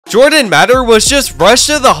Jordan Matter was just rushed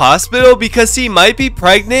to the hospital because he might be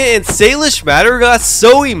pregnant, and Salish Matter got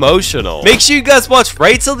so emotional. Make sure you guys watch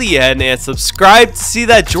right till the end and subscribe to see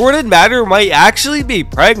that Jordan Matter might actually be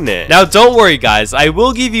pregnant. Now don't worry guys, I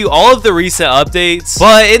will give you all of the recent updates,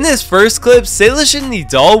 but in this first clip, Salish and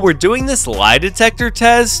Nidal were doing this lie detector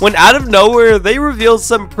test when out of nowhere they revealed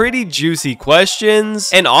some pretty juicy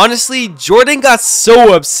questions, and honestly Jordan got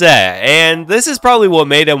so upset, and this is probably what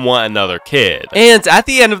made him want another kid. And at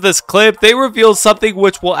the end of this clip, they revealed something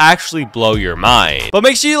which will actually blow your mind. But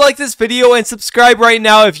make sure you like this video and subscribe right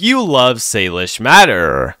now if you love Salish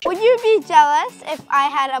Matter. Would you be jealous if I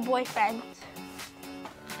had a boyfriend?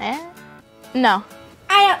 No.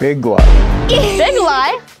 Big lie. Big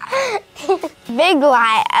lie? Big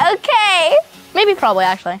lie. Okay. Maybe, probably,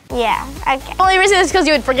 actually. Yeah, okay. Only reason is because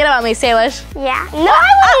you would forget about me, Salish. Yeah. No,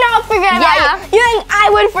 I would not forget about you. You think I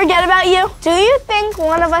would forget about you? Do you think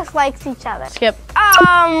one of us likes each other? Skip.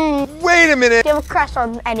 Wait a minute. Do you have a crush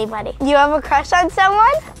on anybody? Do you have a crush on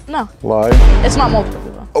someone? No. Lie. It's not multiple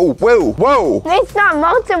people. Oh, whoa, whoa. It's not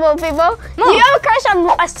multiple people. No. Do you have a crush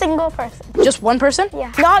on a single person? Just one person?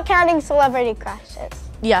 Yeah. Not counting celebrity crushes.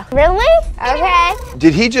 Yeah. Really? Okay.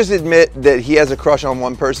 Did he just admit that he has a crush on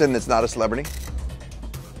one person that's not a celebrity?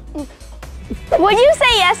 Would you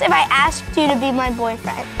say yes if I asked you to be my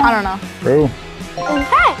boyfriend? I don't know. True.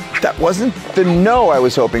 Okay. That wasn't the no I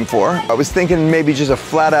was hoping for. I was thinking maybe just a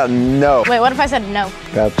flat out no. Wait, what if I said no?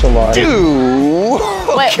 That's a lie. Dude.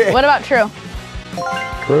 Okay. Wait, what about true?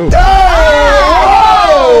 True.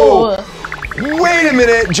 Oh! Wait a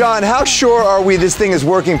minute, John, how sure are we this thing is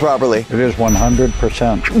working properly? It is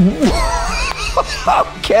 100%.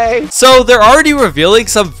 Okay. So they're already revealing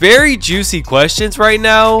some very juicy questions right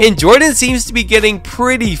now, and Jordan seems to be getting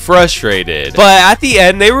pretty frustrated. But at the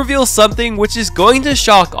end, they reveal something which is going to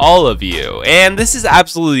shock all of you, and this is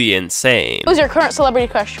absolutely insane. Who's your current celebrity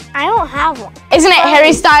crush? I don't have one. Isn't it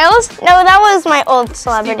Harry Styles? No, that was my old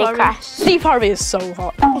celebrity crush. Steve Harvey is so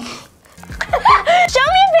hot. Show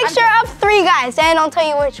me a picture of 3 guys, and I'll tell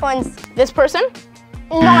you which ones. This person?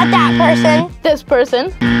 Not that person. This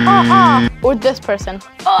person? Or this person?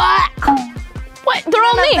 What? They're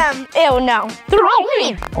all me. Them. Ew, no. They're all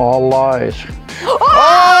me. All lies.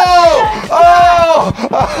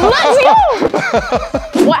 Let's go!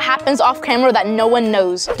 What happens off camera that no one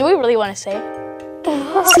knows? Do we really want to say?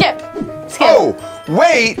 Skip. Skip. Oh,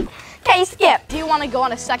 wait. Okay, Skip. Do you want to go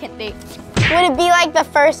on a second date? Would it be like the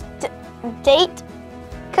first date?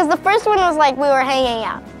 Because the first one was like we were hanging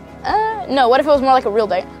out. No, what if it was more like a real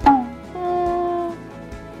date?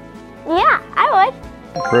 Yeah, I would.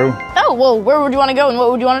 True. Oh, well, where would you want to go and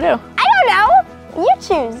what would you want to do? I don't know. You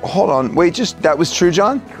choose. Hold on, wait, that was true,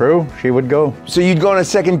 John? True. She would go. So you'd go on a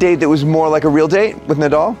second date that was more like a real date with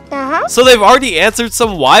Nidal? So they've already answered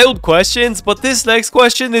some wild questions, but this next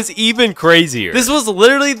question is even crazier. This was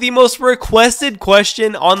literally the most requested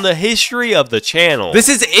question on the history of the channel. This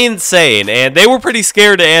is insane, and they were pretty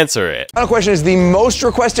scared to answer it. Final question is the most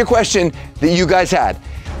requested question that you guys had.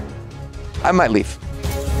 I might leave.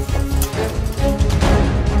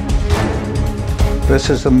 This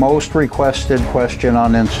is the most requested question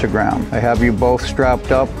on Instagram. I have you both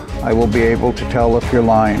strapped up. I will be able to tell if you're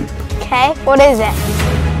lying. Okay, what is it?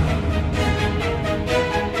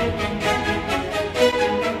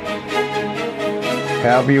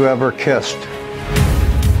 Have you ever kissed?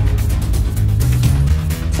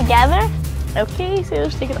 Together? Okay, so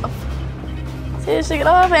just take it off. So just take it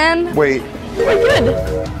off and... Wait. We're good.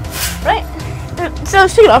 Right? So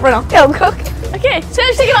just take it off right now. Go, cook. Okay, so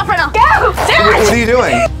just take it off right now. Go! What are you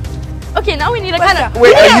doing? Okay, now we need to kind of...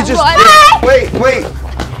 Wait, are you just... Wait.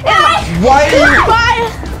 Why are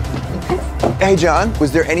you... Hey, John,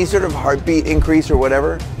 was there any sort of heartbeat increase or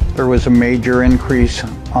whatever? There was a major increase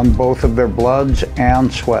on both of their bloods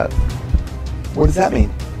and sweat. What does that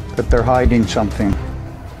mean? That they're hiding something.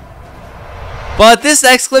 But this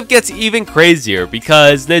next clip gets even crazier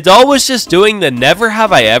because Nidal was just doing the Never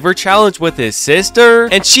Have I Ever challenge with his sister,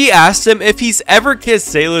 and she asked him if he's ever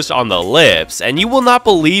kissed Salish on the lips, and you will not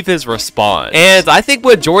believe his response. And I think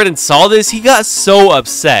when Jordan saw this, he got so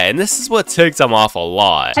upset, and this is what ticked him off a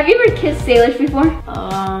lot. Have you ever kissed Salish before?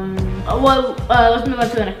 Well, let's move on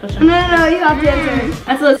to the next question. No, you have to answer.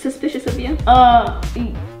 That's a little suspicious of you.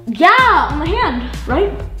 Yeah, on the hand,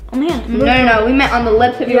 right? On the hand. No, we meant on the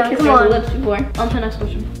lips. Have you ever kissed on the lips before? On to the next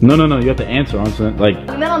question. No, you have to answer on something, like...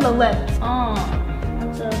 We meant on the lips.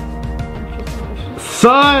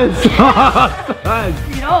 Sus!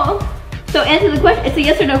 No. So answer the question. It's a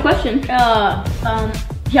yes or no question. Yeah,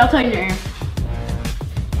 I'll tell you in your ear.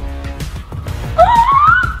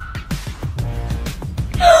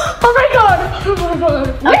 Oh my god!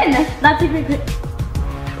 Win! That's a great.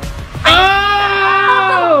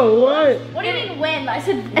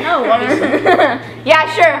 said no, obviously.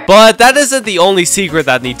 Yeah, sure. But that isn't the only secret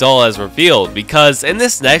that Nidal has revealed, because in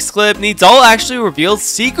this next clip, Nidal actually revealed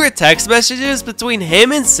secret text messages between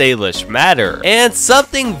him and Salish matter. And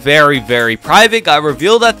something very, very private got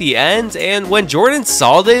revealed at the end, and when Jordan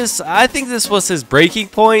saw this, I think this was his breaking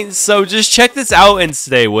point, so just check this out and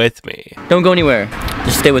stay with me. Don't go anywhere.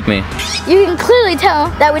 Just stay with me. You can clearly tell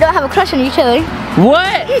that we don't have a crush on each other.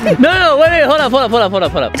 What? No, wait, hold up.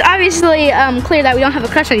 It's obviously clear that we don't have a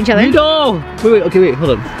crush on each other. Nidal! Wait,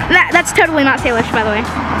 hold up. That's totally not Salish, by the way.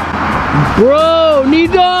 Bro,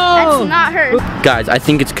 Nidal! That's not her. Guys, I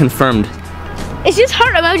think it's confirmed. It's just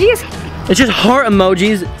heart emojis. It's just heart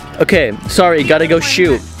emojis. Okay, sorry, gotta go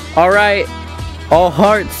shoot. Alright. All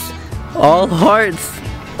hearts. All hearts.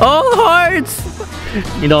 All hearts!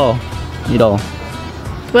 Nidal.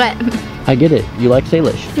 What? I get it. You like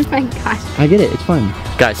Salish. Oh my gosh. I get it. It's fine.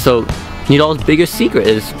 Guys, so Nidal's biggest secret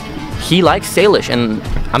is he likes Salish, and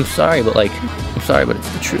I'm sorry, but it's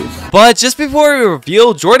the truth. But just before we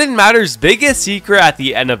reveal Jordan Matter's biggest secret at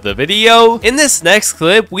the end of the video, in this next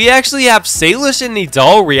clip, we actually have Salish and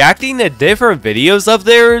Nidal reacting to different videos of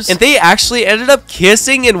theirs, and they actually ended up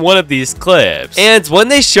kissing in one of these clips. And when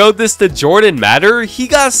they showed this to Jordan Matter, he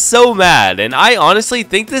got so mad, and I honestly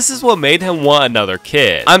think this is what made him want another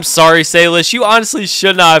kid. I'm sorry, Salish, you honestly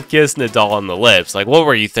should not have kissed Nidal on the lips. Like, what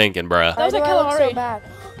were you thinking, bruh? That was like Kalahari. So bad.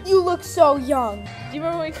 You look so young. Do you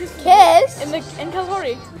remember when we kissed? In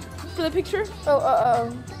Kalahari? For the picture?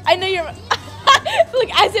 Oh. I know you're. Look,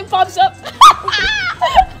 as it pops up.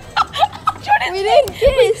 Jordan. We didn't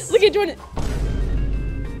kiss. Look at Jordan.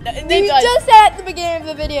 You just said at the beginning of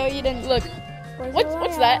the video you didn't look.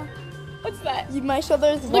 What's that? What's that? My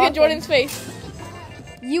shoulder's Look at Jordan's face.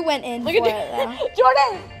 You went in. Look at it.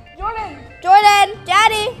 Jordan,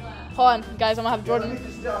 Daddy. Hold on, guys. I'm gonna have Jordan.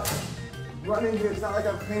 Run in here, it's not like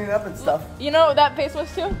I'm cleaning up and stuff. You know what that face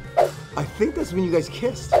was too? I think that's when you guys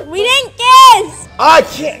kissed. We didn't kiss. I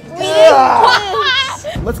can't.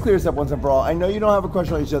 Let's clear this up once and for all. I know you don't have a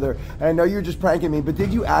crush on each other, and I know you're just pranking me, but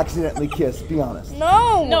did you accidentally kiss? Be honest.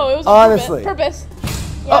 No, it was honestly. Purpose.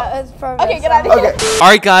 Yeah, it's purpose. Okay, get out of here. Okay.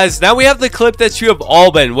 Alright guys, now we have the clip that you have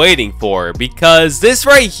all been waiting for, because this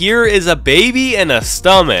right here is a baby in a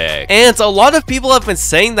stomach. And a lot of people have been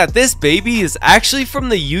saying that this baby is actually from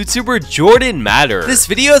the YouTuber Jordan Matter. This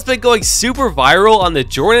video has been going super viral on the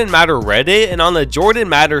Jordan Matter Reddit and on the Jordan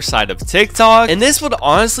Matter side of TikTok, and this would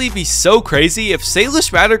honestly be so crazy if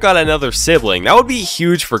Salish Matter got another sibling. That would be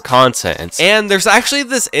huge for content. And there's actually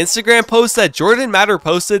this Instagram post that Jordan Matter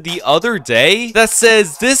posted the other day that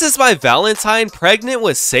says, "This is my Valentine pregnant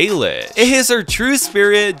with Salish. It is her true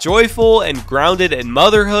spirit, joyful and grounded in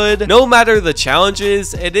motherhood. No matter the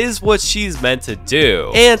challenges, it is what she's meant to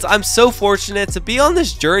do. And I'm so fortunate to be on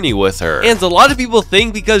this journey with her." And a lot of people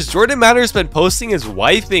think because Jordan Matter's been posting his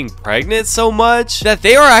wife being pregnant so much that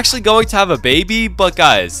they are actually going to have a baby, but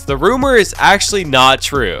guys, the rumor is actually not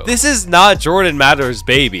true. This is not Jordan Matter's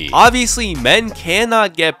baby. Obviously, men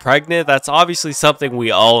cannot get pregnant. That's obviously something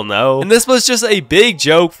we all know. And this was just a big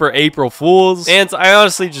joke for April Fools, and I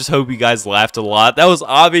honestly just hope you guys laughed a lot. That was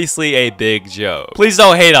obviously a big joke. Please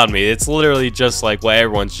don't hate on me. It's literally just like what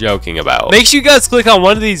everyone's joking about. Make sure you guys click on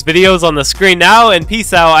one of these videos on the screen now, and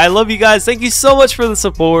peace out. I love you guys. Thank you so much for the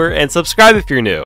support, and subscribe if you're new.